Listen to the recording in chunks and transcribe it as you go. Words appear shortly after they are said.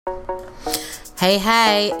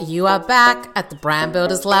Hey, you are back at the Brand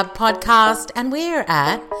Builders Lab podcast, and we're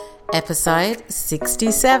at episode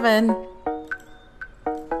 67.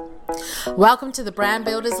 Welcome to the Brand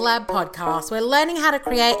Builders Lab podcast. We're learning how to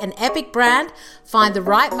create an epic brand, find the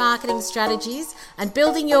right marketing strategies, and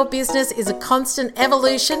building your business is a constant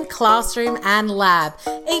evolution, classroom, and lab.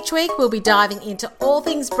 Each week, we'll be diving into all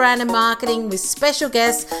things brand and marketing with special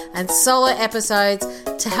guests and solo episodes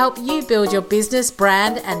to help you build your business,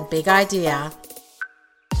 brand, and big idea.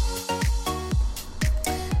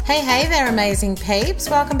 Hey there, amazing peeps.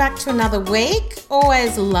 Welcome back to another week.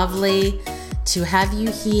 Always lovely to have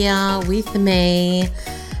you here with me.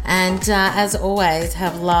 And as always,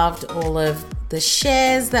 have loved all of the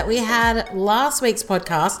shares that we had last week's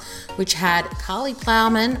podcast, which had Carly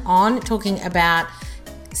Plowman on talking about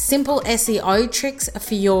simple SEO tricks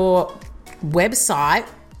for your website.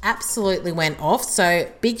 Absolutely went off. So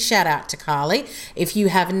big shout out to Carly. If you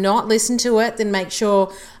have not listened to it, then make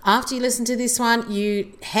sure after you listen to this one,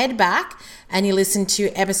 you head back and you listen to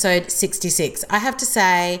episode 66. I have to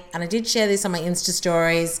say, and I did share this on my Insta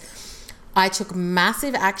stories, I took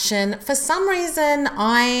massive action. For some reason,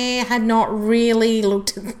 I had not really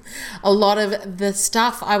looked at a lot of the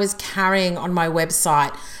stuff I was carrying on my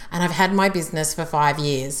website. And I've had my business for 5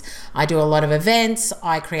 years. I do a lot of events.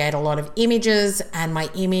 I create a lot of images, and my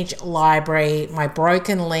image library, my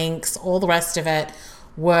broken links, all the rest of it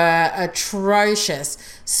were atrocious.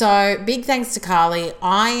 So big thanks to Carly.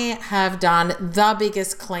 I have done the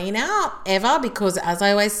biggest clean out ever because, as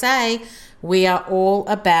I always say, we are all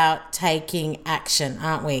about taking action,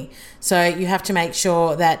 aren't we? So you have to make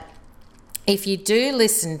sure that if you do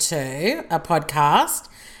listen to a podcast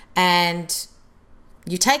and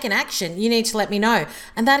you take an action, you need to let me know.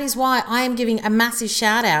 And that is why I am giving a massive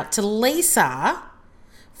shout out to Lisa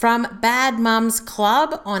from Bad Mums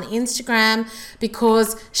Club on Instagram,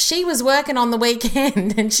 because she was working on the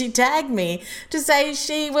weekend and she tagged me to say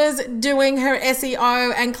she was doing her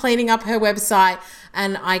SEO and cleaning up her website,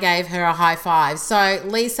 and I gave her a high five. So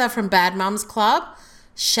Lisa from Bad Mums Club,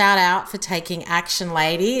 shout out for taking action,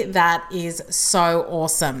 lady. That is so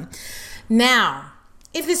awesome. Now,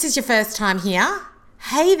 if this is your first time here,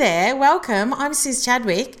 hey there, welcome. I'm Sis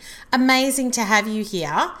Chadwick. Amazing to have you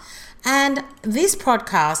here. And this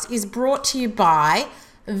podcast is brought to you by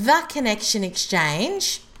The Connection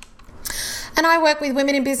Exchange. And I work with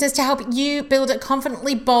women in business to help you build a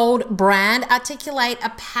confidently bold brand, articulate a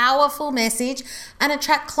powerful message, and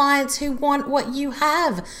attract clients who want what you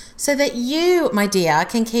have so that you, my dear,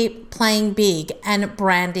 can keep playing big and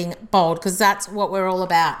branding bold, because that's what we're all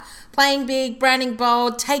about. Playing big, branding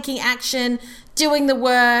bold, taking action, doing the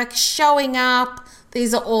work, showing up.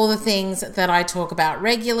 These are all the things that I talk about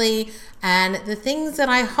regularly and the things that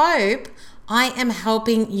I hope I am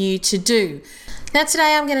helping you to do. Now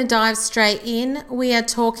today I'm going to dive straight in. We are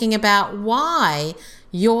talking about why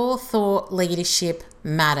your thought leadership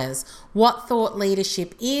matters, what thought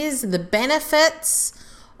leadership is, the benefits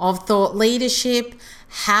of thought leadership,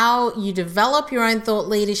 how you develop your own thought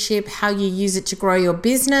leadership, how you use it to grow your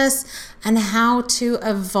business, and how to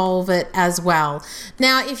evolve it as well.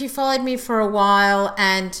 Now, if you followed me for a while,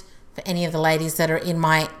 and for any of the ladies that are in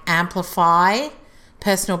my Amplify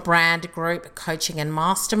personal brand group, coaching and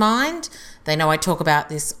mastermind, they know I talk about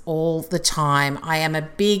this all the time. I am a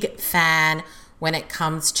big fan when it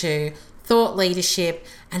comes to thought leadership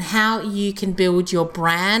and how you can build your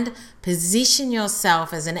brand, position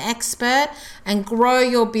yourself as an expert, and grow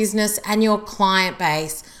your business and your client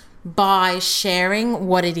base by sharing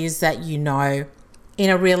what it is that you know in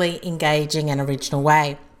a really engaging and original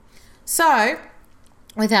way. So,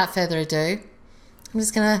 without further ado, I'm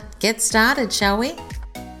just going to get started, shall we?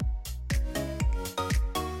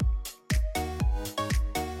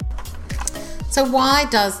 So why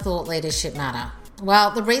does thought leadership matter?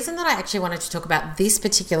 Well, the reason that I actually wanted to talk about this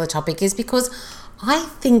particular topic is because I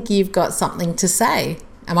think you've got something to say.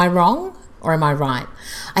 Am I wrong or am I right?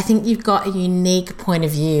 I think you've got a unique point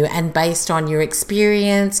of view, and based on your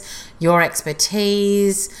experience, your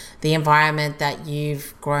expertise, the environment that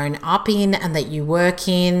you've grown up in and that you work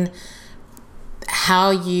in,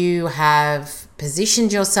 how you have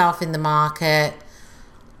positioned yourself in the market,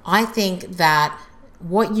 I think that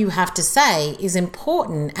what you have to say is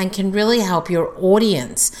important and can really help your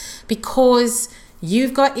audience because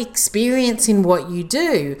you've got experience in what you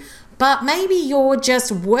do. But maybe you're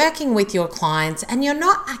just working with your clients and you're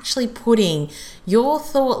not actually putting your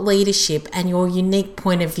thought leadership and your unique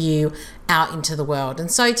point of view out into the world. And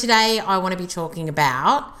so today I want to be talking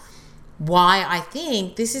about why I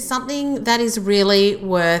think this is something that is really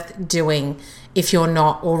worth doing if you're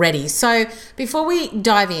not already. So before we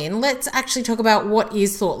dive in, let's actually talk about what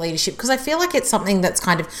is thought leadership, because I feel like it's something that's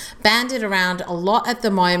kind of bandied around a lot at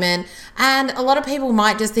the moment. And a lot of people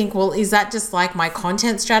might just think, well, is that just like my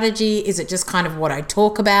content strategy? Is it just kind of what I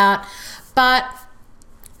talk about? But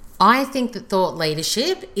I think that thought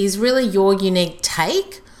leadership is really your unique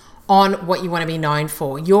take on what you want to be known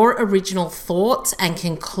for, your original thoughts and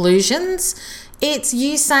conclusions. It's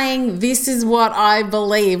you saying, this is what I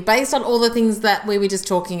believe, based on all the things that we were just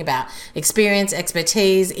talking about: experience,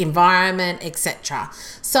 expertise, environment, etc.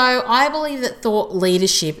 So I believe that thought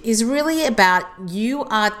leadership is really about you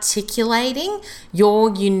articulating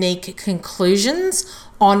your unique conclusions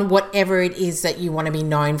on whatever it is that you want to be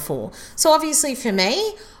known for. So obviously for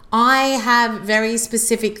me, I have very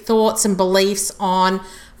specific thoughts and beliefs on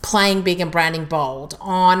playing big and branding bold,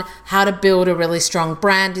 on how to build a really strong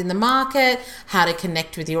brand in the market, how to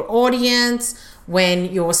connect with your audience.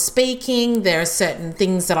 When you're speaking, there are certain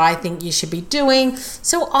things that I think you should be doing.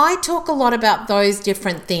 So I talk a lot about those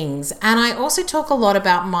different things. And I also talk a lot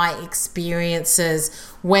about my experiences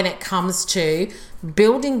when it comes to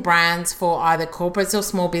building brands for either corporates or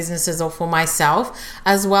small businesses or for myself,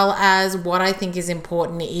 as well as what I think is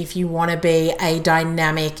important if you want to be a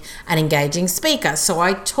dynamic and engaging speaker. So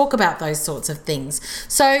I talk about those sorts of things.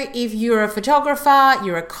 So if you're a photographer,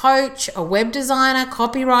 you're a coach, a web designer,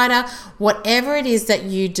 copywriter, whatever it is that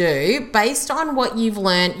you do, based on what you've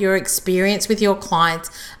learned, your experience with your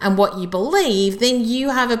clients and what you believe, then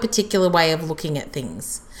you have a particular way of looking at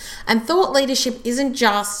things. And thought leadership isn't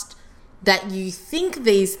just that you think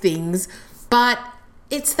these things, but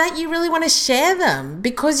it's that you really want to share them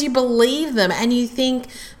because you believe them, and you think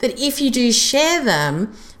that if you do share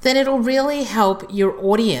them, then it'll really help your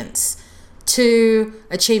audience to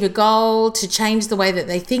achieve a goal, to change the way that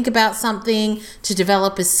they think about something, to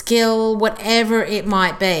develop a skill, whatever it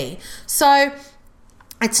might be. So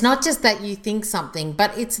it's not just that you think something,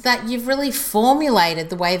 but it's that you've really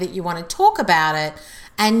formulated the way that you want to talk about it,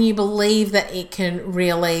 and you believe that it can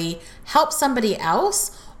really help somebody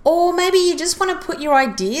else, or maybe you just want to put your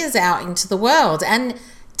ideas out into the world. And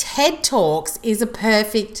TED Talks is a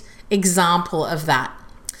perfect example of that.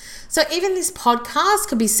 So even this podcast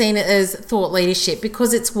could be seen as thought leadership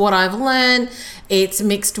because it's what I've learned, it's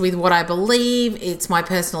mixed with what I believe, it's my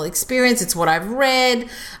personal experience, it's what I've read,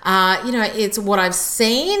 it's what I've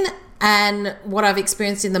seen and what I've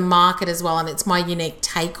experienced in the market as well, and it's my unique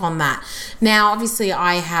take on that. Now, obviously,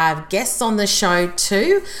 I have guests on the show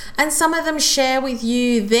too, and some of them share with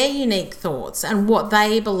you their unique thoughts and what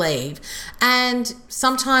they believe. And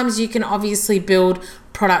sometimes you can obviously build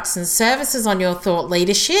products and services on your thought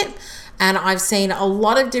leadership, and I've seen a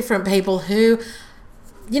lot of different people who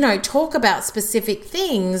talk about specific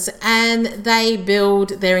things and they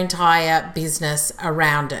build their entire business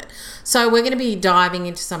around it. So we're going to be diving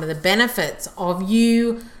into some of the benefits of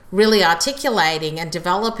you really articulating and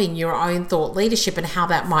developing your own thought leadership and how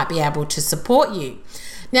that might be able to support you.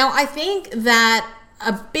 Now, I think that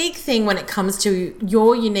a big thing when it comes to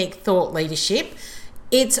your unique thought leadership,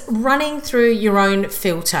 it's running through your own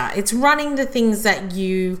filter. It's running the things that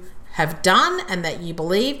you have done and that you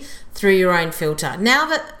believe through your own filter. Now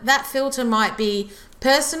that filter might be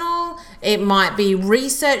personal, it might be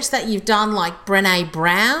research that you've done like Brené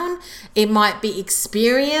Brown, it might be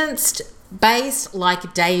experienced based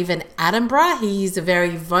like David Attenborough. He's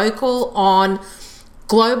very vocal on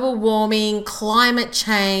global warming, climate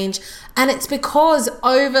change, and it's because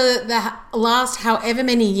over the last however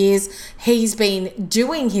many years he's been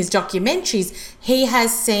doing his documentaries, he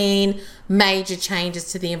has seen major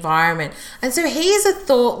changes to the environment. And so he is a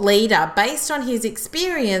thought leader based on his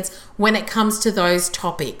experience when it comes to those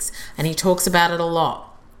topics, and he talks about it a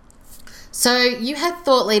lot. So you have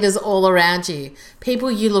thought leaders all around you,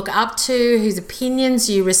 people you look up to, whose opinions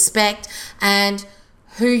you respect, and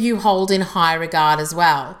who you hold in high regard as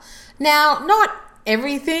well. Now, not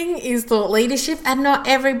everything is thought leadership, and not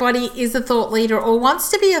everybody is a thought leader or wants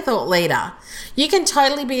to be a thought leader. You can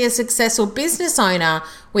totally be a successful business owner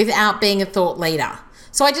without being a thought leader.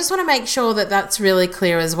 So I just want to make sure that that's really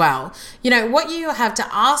clear as well. What you have to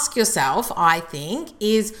ask yourself, I think,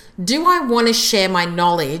 is, do I want to share my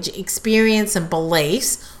knowledge, experience, and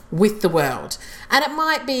beliefs with the world? And it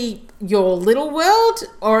might be your little world,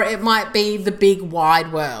 or it might be the big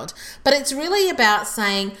wide world. But it's really about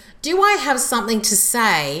saying, do I have something to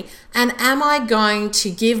say, and am I going to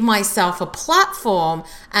give myself a platform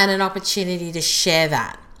and an opportunity to share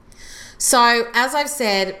that? So as I've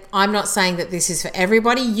said, I'm not saying that this is for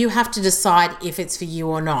everybody. You have to decide if it's for you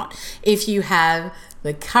or not. If you have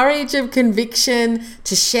the courage of conviction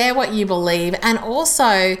to share what you believe, and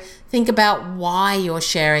also think about why you're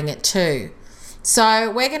sharing it too.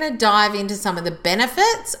 So we're going to dive into some of the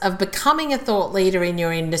benefits of becoming a thought leader in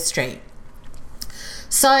your industry.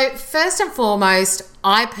 So first and foremost,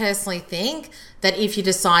 I personally think that if you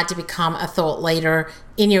decide to become a thought leader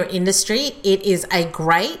in your industry, it is a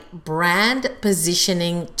great brand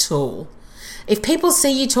positioning tool. If people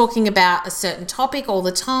see you talking about a certain topic all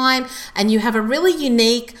the time and you have a really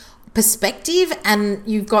unique perspective and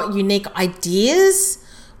you've got unique ideas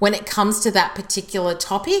when it comes to that particular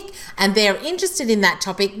topic and they're interested in that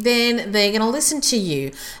topic, then they're going to listen to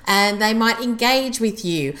you and they might engage with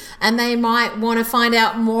you and they might want to find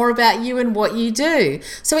out more about you and what you do.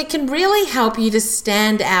 So it can really help you to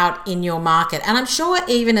stand out in your market. And I'm sure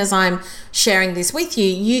even as I'm sharing this with you,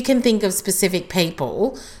 you can think of specific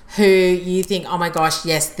people who you think, oh my gosh,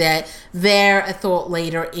 yes, they're a thought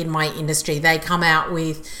leader in my industry. They come out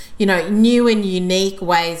with, new and unique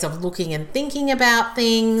ways of looking and thinking about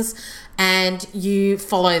things, and you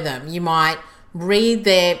follow them. You might read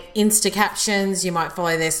their Insta captions, you might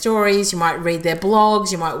follow their stories, you might read their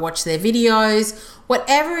blogs, you might watch their videos,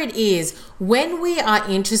 whatever it is. When we are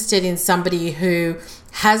interested in somebody who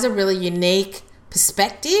has a really unique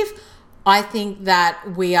perspective, I think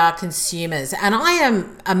that we are consumers, and I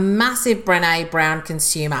am a massive Brené Brown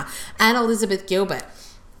consumer and Elizabeth Gilbert.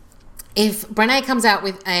 If Brené comes out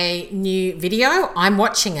with a new video, I'm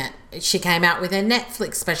watching it. She came out with a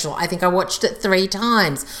Netflix special. I think I watched it 3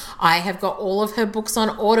 times. I have got all of her books on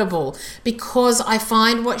Audible because I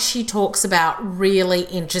find what she talks about really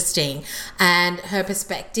interesting, and her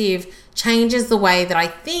perspective changes the way that I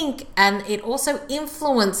think, and it also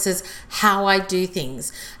influences how I do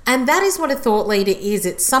things. And that is what a thought leader is.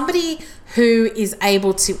 It's somebody who is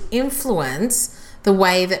able to influence the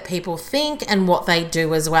way that people think and what they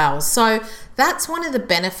do as well. So that's one of the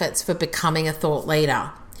benefits for becoming a thought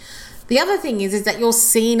leader. The other thing is that you're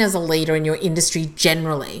seen as a leader in your industry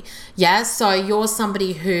generally. Yeah, so you're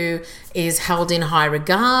somebody who is held in high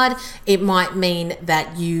regard. It might mean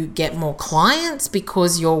that you get more clients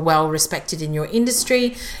because you're well respected in your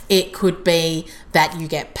industry. It could be that you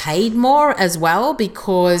get paid more as well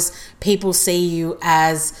because people see you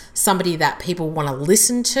as somebody that people want to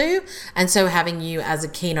listen to. And so having you as a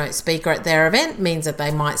keynote speaker at their event means that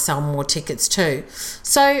they might sell more tickets too.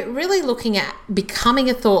 So really looking at becoming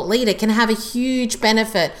a thought leader can have a huge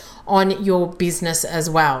benefit on your business as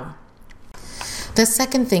well. The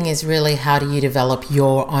second thing is really, how do you develop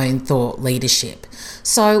your own thought leadership?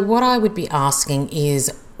 So what I would be asking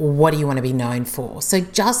is, what do you want to be known for? So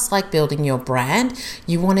just like building your brand,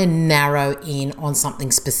 you want to narrow in on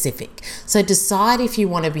something specific. So decide if you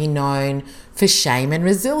want to be known for shame and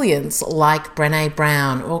resilience, like Brené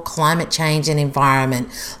Brown, or climate change and environment,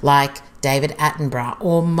 like David Attenborough,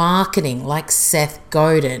 or marketing like Seth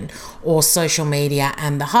Godin, or social media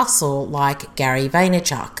and the hustle like Gary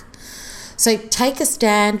Vaynerchuk. So take a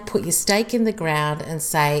stand, put your stake in the ground and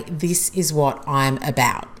say, this is what I'm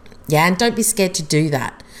about. Yeah, and don't be scared to do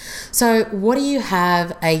that. So what do you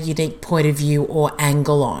have a unique point of view or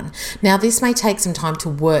angle on? Now, this may take some time to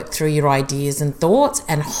work through your ideas and thoughts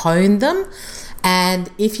and hone them. And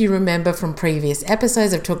if you remember from previous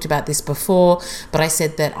episodes, I've talked about this before, but I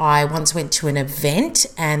said that I once went to an event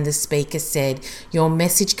and the speaker said, your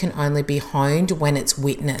message can only be honed when it's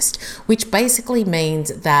witnessed, which basically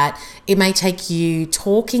means that it may take you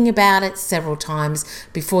talking about it several times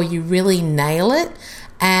before you really nail it,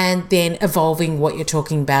 and then evolving what you're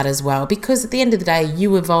talking about as well. Because at the end of the day,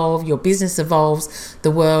 you evolve, your business evolves,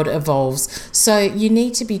 the world evolves. So you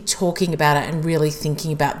need to be talking about it and really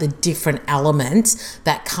thinking about the different elements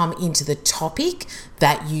that come into the topic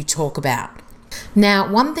that you talk about. Now,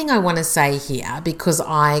 one thing I want to say here, because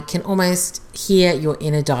I can almost hear your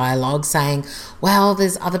inner dialogue saying, well,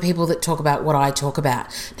 there's other people that talk about what I talk about.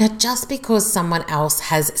 Now, just because someone else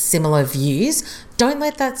has similar views, don't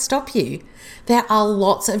let that stop you. There are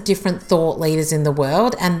lots of different thought leaders in the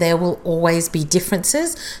world, and there will always be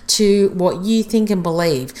differences to what you think and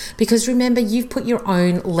believe. Because remember, you've put your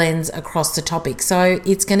own lens across the topic, so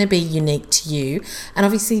it's going to be unique to you. And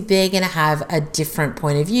obviously, they're going to have a different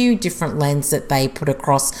point of view, different lens that they put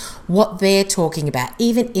across what they're talking about,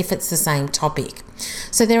 even if it's the same topic.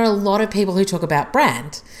 So there are a lot of people who talk about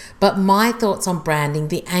brand, but my thoughts on branding,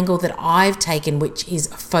 the angle that I've taken, which is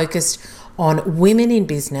focused on women in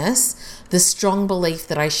business, the strong belief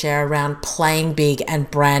that I share around playing big and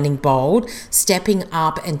branding bold, stepping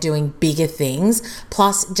up and doing bigger things,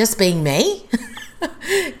 plus just being me,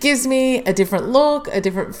 gives me a different look, a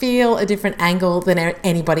different feel, a different angle than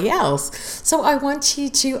anybody else. So I want you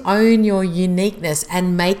to own your uniqueness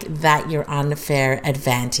and make that your unfair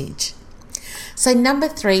advantage. So number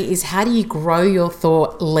 3 is, how do you grow your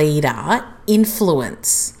thought leader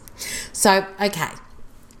influence? So, okay,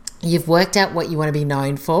 you've worked out what you want to be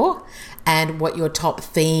known for and what your top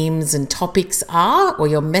themes and topics are, or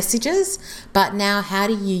your messages. But now, how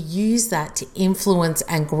do you use that to influence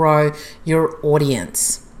and grow your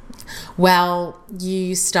audience? Well,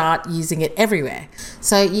 you start using it everywhere.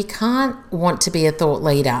 So you can't want to be a thought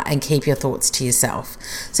leader and keep your thoughts to yourself.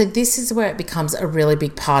 So this is where it becomes a really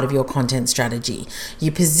big part of your content strategy.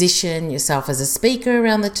 You position yourself as a speaker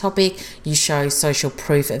around the topic. You show social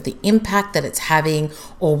proof of the impact that it's having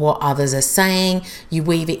or what others are saying. You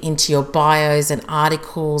weave it into your bios and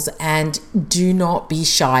articles, and do not be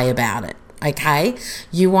shy about it. Okay,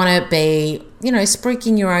 you want to be,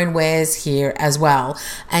 spruiking your own wares here as well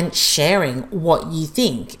and sharing what you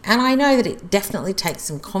think. And I know that it definitely takes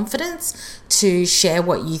some confidence to share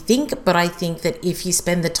what you think, but I think that if you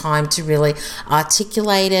spend the time to really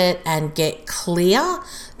articulate it and get clear,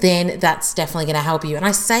 then that's definitely going to help you. And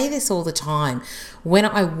I say this all the time. When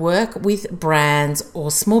I work with brands or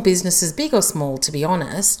small businesses, big or small, to be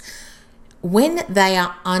honest, when they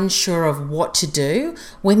are unsure of what to do,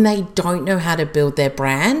 when they don't know how to build their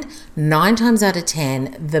brand, 9 times out of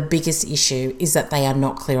 10, the biggest issue is that they are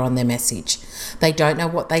not clear on their message. They don't know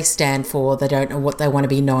what they stand for. They don't know what they want to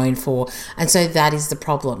be known for. And so that is the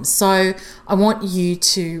problem. So I want you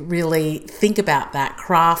to really think about that,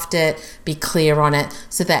 craft it, be clear on it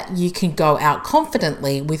so that you can go out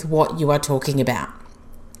confidently with what you are talking about.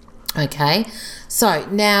 Okay, so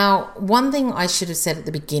now one thing I should have said at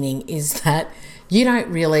the beginning is that you don't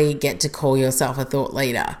really get to call yourself a thought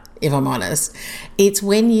leader, if I'm honest. It's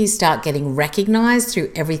when you start getting recognized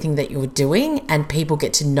through everything that you're doing and people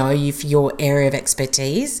get to know you for your area of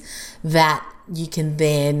expertise that you can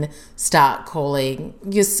then start calling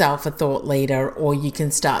yourself a thought leader, or you can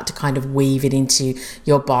start to kind of weave it into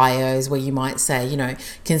your bios where you might say,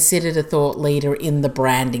 considered a thought leader in the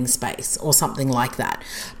branding space or something like that.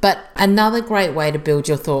 But another great way to build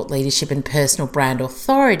your thought leadership and personal brand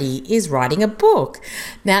authority is writing a book.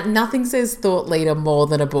 Now, nothing says thought leader more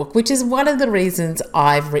than a book, which is one of the reasons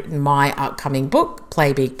I've written my upcoming book,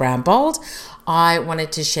 Play Big, Brown, Bold. I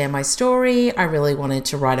wanted to share my story. I really wanted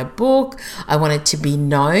to write a book. I wanted to be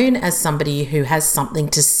known as somebody who has something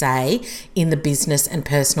to say in the business and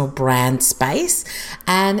personal brand space.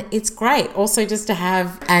 And it's great also just to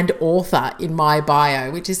have an author in my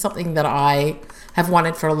bio, which is something that I have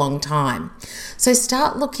wanted for a long time. So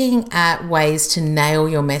start looking at ways to nail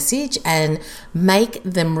your message and make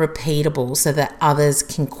them repeatable so that others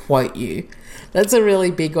can quote you. That's a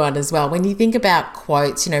really big one as well. When you think about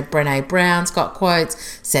quotes, Brené Brown's got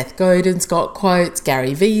quotes, Seth Godin's got quotes,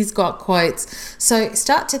 Gary Vee's got quotes. So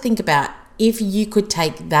start to think about, if you could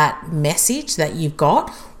take that message that you've got,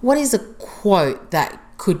 what is a quote that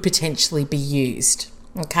could potentially be used?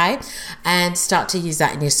 Okay, and start to use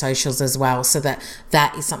that in your socials as well, so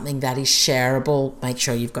that is something that is shareable. Make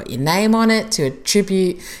sure you've got your name on it to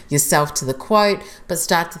attribute yourself to the quote, but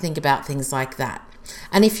start to think about things like that.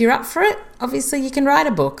 And if you're up for it, obviously you can write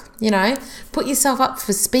a book, put yourself up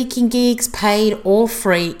for speaking gigs, paid or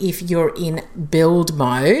free, if you're in build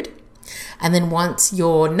mode. And then once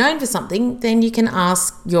you're known for something, then you can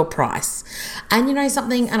ask your price. And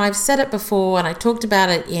something, and I've said it before and I talked about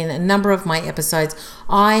it in a number of my episodes,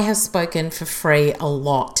 I have spoken for free a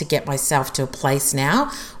lot to get myself to a place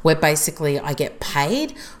now where basically I get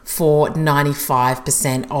paid for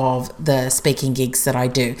 95% of the speaking gigs that I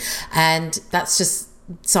do. And that's just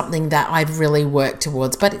something that I've really worked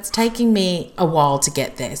towards, but it's taking me a while to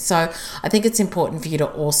get there. So I think it's important for you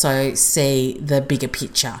to also see the bigger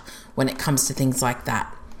picture when it comes to things like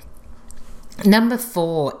that. Number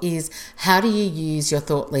 4 is, how do you use your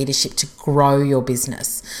thought leadership to grow your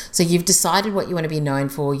business? So you've decided what you want to be known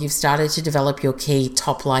for. You've started to develop your key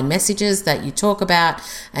top line messages that you talk about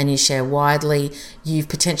and you share widely. You've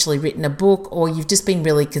potentially written a book, or you've just been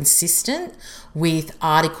really consistent with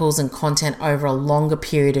articles and content over a longer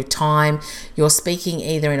period of time. You're speaking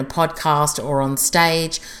either in a podcast or on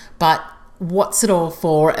stage, but what's it all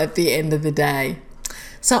for at the end of the day?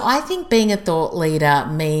 So I think being a thought leader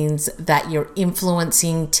means that you're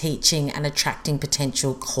influencing, teaching, and attracting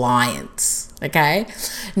potential clients. Okay.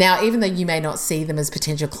 Now, even though you may not see them as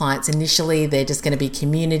potential clients initially, they're just going to be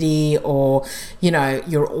community or,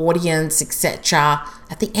 your audience, etc.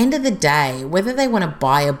 At the end of the day, whether they want to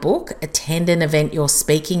buy a book, attend an event you're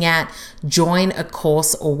speaking at, join a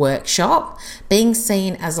course or workshop, being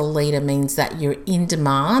seen as a leader means that you're in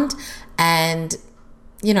demand and,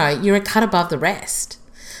 you're a cut above the rest.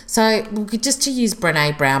 So just to use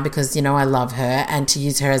Brené Brown, because, I love her, and to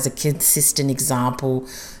use her as a consistent example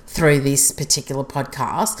through this particular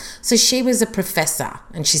podcast. So she was a professor,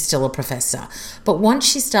 and she's still a professor. But once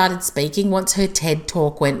she started speaking, once her TED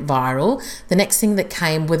talk went viral, the next thing that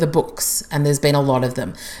came were the books, and there's been a lot of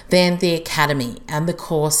them. Then the academy and the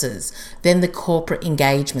courses, then the corporate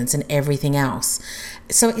engagements and everything else.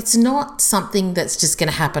 So it's not something that's just going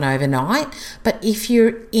to happen overnight, but if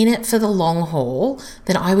you're in it for the long haul,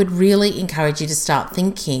 then I would really encourage you to start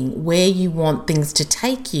thinking where you want things to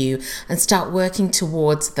take you and start working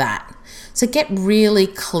towards that. So get really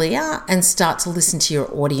clear and start to listen to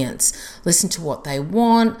your audience. Listen to what they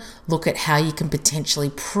want. Look at how you can potentially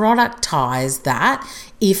productize that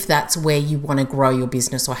if that's where you want to grow your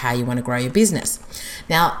business or how you want to grow your business.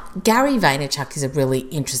 Now, Gary Vaynerchuk is a really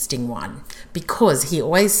interesting one because he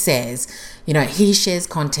always says, he shares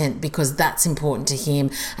content because that's important to him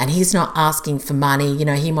and he's not asking for money.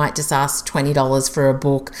 He might just ask $20 for a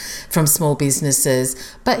book from small businesses,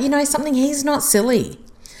 but something, he's not silly.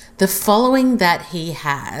 The following that he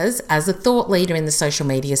has as a thought leader in the social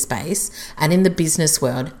media space and in the business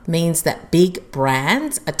world means that big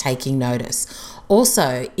brands are taking notice.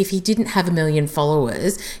 Also, if he didn't have 1 million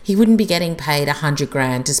followers, he wouldn't be getting paid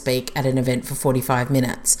 $100,000 to speak at an event for 45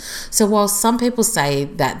 minutes. So while some people say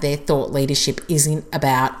that their thought leadership isn't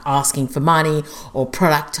about asking for money or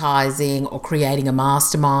productizing or creating a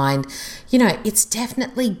mastermind, it's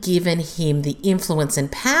definitely given him the influence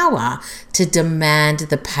and power to demand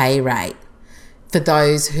the pay rate for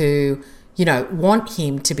those who want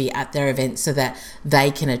him to be at their event so that they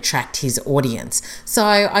can attract his audience. So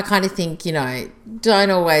I kind of think, don't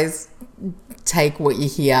always take what you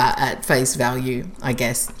hear at face value, I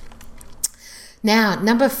guess. Now,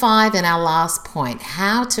 number 5 and our last point,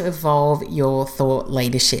 how to evolve your thought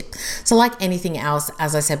leadership. So like anything else,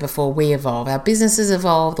 as I said before, we evolve. Our businesses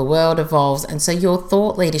evolve, the world evolves, and so your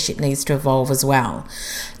thought leadership needs to evolve as well.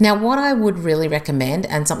 Now, what I would really recommend,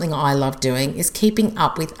 and something I love doing, is keeping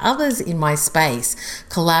up with others in my space,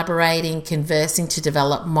 collaborating, conversing to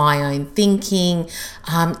develop my own thinking.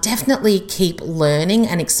 Definitely keep learning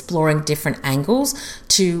and exploring different angles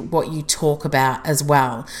to what you talk about as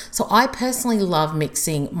well. So I personally love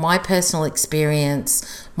mixing my personal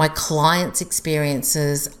experience, my clients'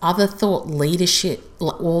 experiences, other thought leaders'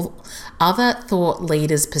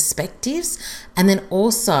 perspectives, and then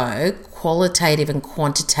also qualitative and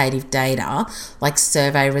quantitative data like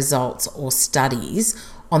survey results or studies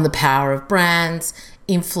on the power of brands,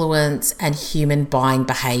 influence, and human buying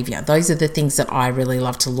behavior. Those are the things that I really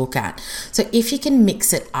love to look at. So if you can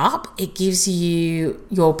mix it up, it gives you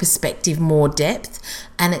your perspective more depth,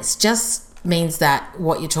 and it's just means that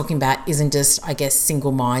what you're talking about isn't just, I guess,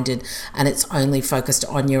 single-minded and it's only focused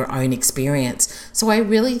on your own experience. So I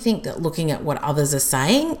really think that looking at what others are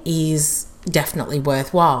saying is definitely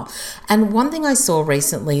worthwhile. And one thing I saw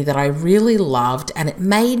recently that I really loved, and it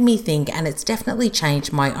made me think, and it's definitely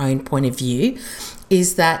changed my own point of view,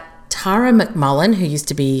 is that Tara McMullen, who used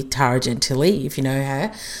to be Tara Gentili, if you know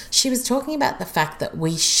her, she was talking about the fact that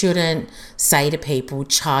we shouldn't say to people,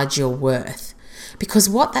 charge your worth. Because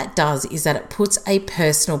what that does is that it puts a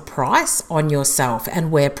personal price on yourself,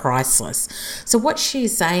 and we're priceless. So what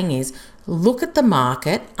she's saying is, look at the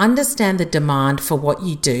market, understand the demand for what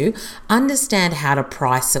you do, understand how to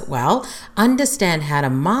price it well, understand how to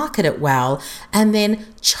market it well, and then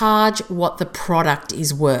charge what the product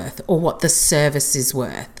is worth or what the service is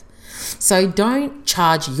worth. So don't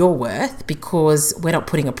charge your worth because we're not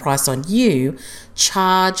putting a price on you.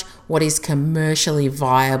 Charge what is commercially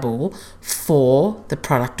viable for the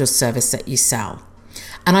product or service that you sell.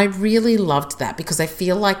 And I really loved that because I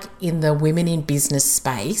feel like in the women in business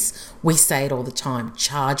space, we say it all the time,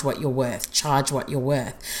 charge what you're worth, charge what you're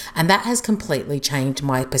worth. And that has completely changed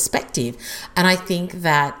my perspective. And I think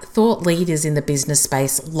that thought leaders in the business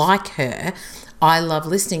space like her, I love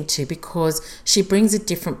listening to because she brings a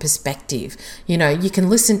different perspective. You can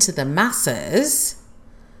listen to the masses,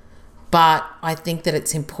 but I think that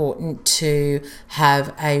it's important to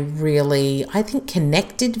have a really,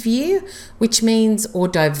 connected view, which means, or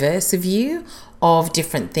diverse view of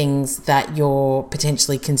different things that you're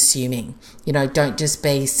potentially consuming. Don't just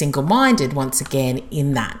be single-minded once again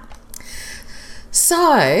in that.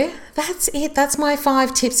 So that's it. That's my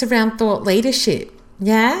 5 tips around thought leadership.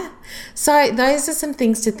 Yeah. So those are some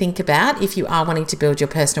things to think about if you are wanting to build your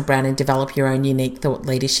personal brand and develop your own unique thought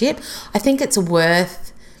leadership. I think it's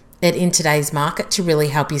worth it in today's market to really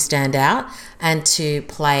help you stand out and to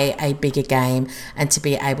play a bigger game and to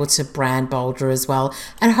be able to brand bolder as well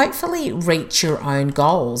and hopefully reach your own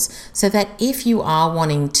goals so that if you are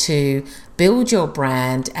wanting to build your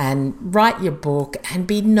brand and write your book and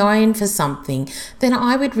be known for something, then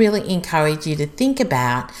I would really encourage you to think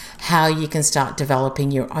about how you can start developing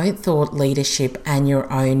your own thought leadership and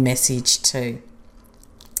your own message too.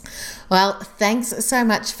 Well, thanks so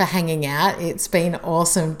much for hanging out. It's been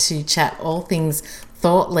awesome to chat all things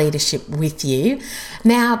thought leadership with you.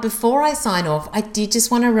 Now, before I sign off, I did just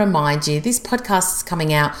want to remind you, this podcast is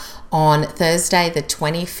coming out on Thursday, the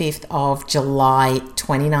 25th of July,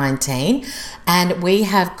 2019. And we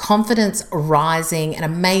have Confidence Rising, an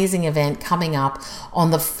amazing event coming up on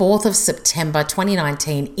the 4th of September,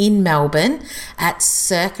 2019 in Melbourne at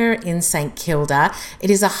Circa in St. Kilda. It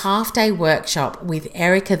is a half-day workshop with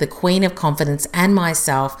Erica, the Queen of Confidence, and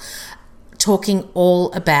myself, talking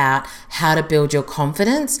all about how to build your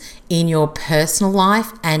confidence in your personal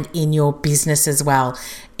life and in your business as well.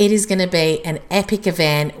 It is going to be an epic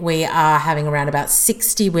event. We are having around about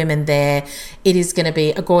 60 women there. It is going to be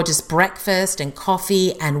a gorgeous breakfast and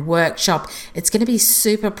coffee and workshop. It's going to be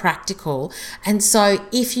super practical. And so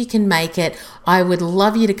if you can make it, I would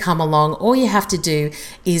love you to come along. All you have to do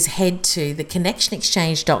is head to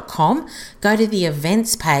theconnectionexchange.com, go to the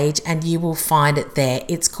events page, and you will find it there.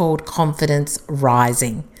 It's called Confidence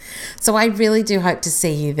Rising. So I really do hope to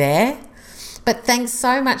see you there. But thanks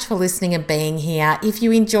so much for listening and being here. If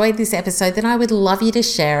you enjoyed this episode, then I would love you to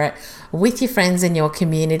share it with your friends in your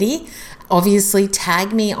community. Obviously,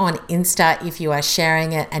 tag me on Insta if you are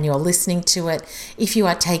sharing it and you're listening to it. If you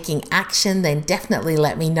are taking action, then definitely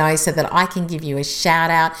let me know so that I can give you a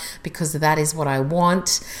shout out, because that is what I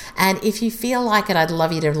want. And if you feel like it, I'd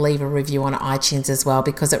love you to leave a review on iTunes as well,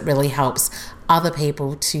 because it really helps other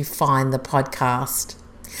people to find the podcast.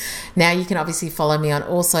 Now, you can obviously follow me on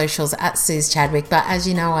all socials at Suze Chadwick, but as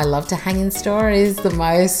you know, I love to hang in stories the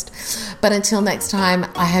most. But until next time,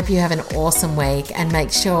 I hope you have an awesome week, and make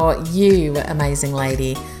sure you, amazing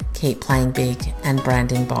lady, keep playing big and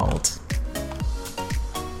branding bold.